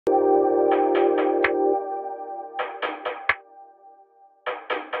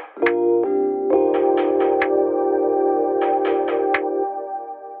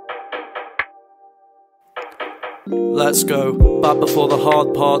let's go. Bad before the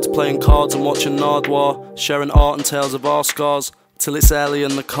hard parts, playing cards and watching Nardwar, sharing art and tales of our scars, till it's early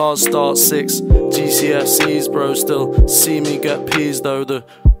and the cars start 6 GCFCs, bro, still see me get peas though. The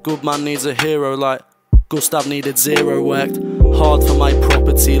good man needs a hero like Gustav needed 0, worked hard for my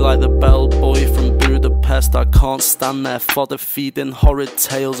property like the bellboy from Budapest. I can't stand their fodder feeding horrid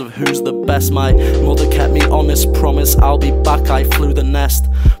tales of who's the best. My mother kept me honest, promise I'll be back, I flew the nest.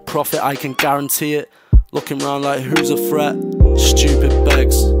 Profit, I can guarantee it, looking round like who's a threat. Stupid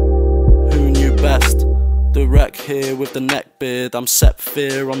begs, who knew best? The wreck here with the neck beard, I'm set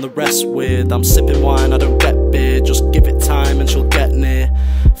fear on the rest weird. I'm sipping wine, I don't get beer, just give it time and she'll get near.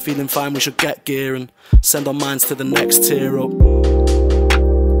 Feeling fine, we should get gear and send our minds to the next tier up.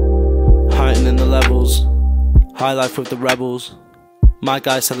 Heightening the levels, high life with the rebels. My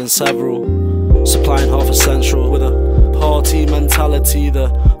guy selling several, supplying half a central with a party mentality. The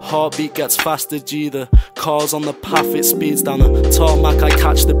heartbeat gets faster, G. The car's on the path, it speeds down the tarmac, I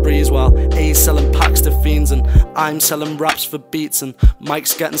catch the breeze, while A's selling packs to fiends and I'm selling raps for beats, and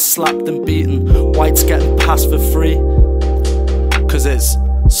Mike's getting slapped and beaten, White's getting passed for free. Cause it's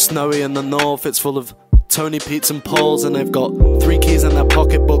snowy in the north, it's full of Tony Pete's and Pauls, and they've got 3 keys in their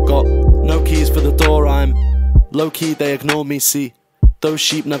pocket but got no keys for the door. I'm low-key, they ignore me, see, those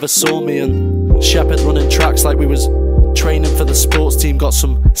sheep never saw me. And Shepherd running tracks like we was training for the sports team. Got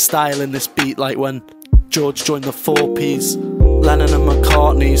some style in this beat like when George joined the 4Ps. Lennon and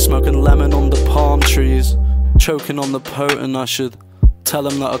McCartney smoking lemon under palm trees, choking on the potent. I should tell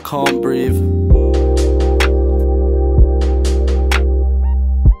him that I can't breathe.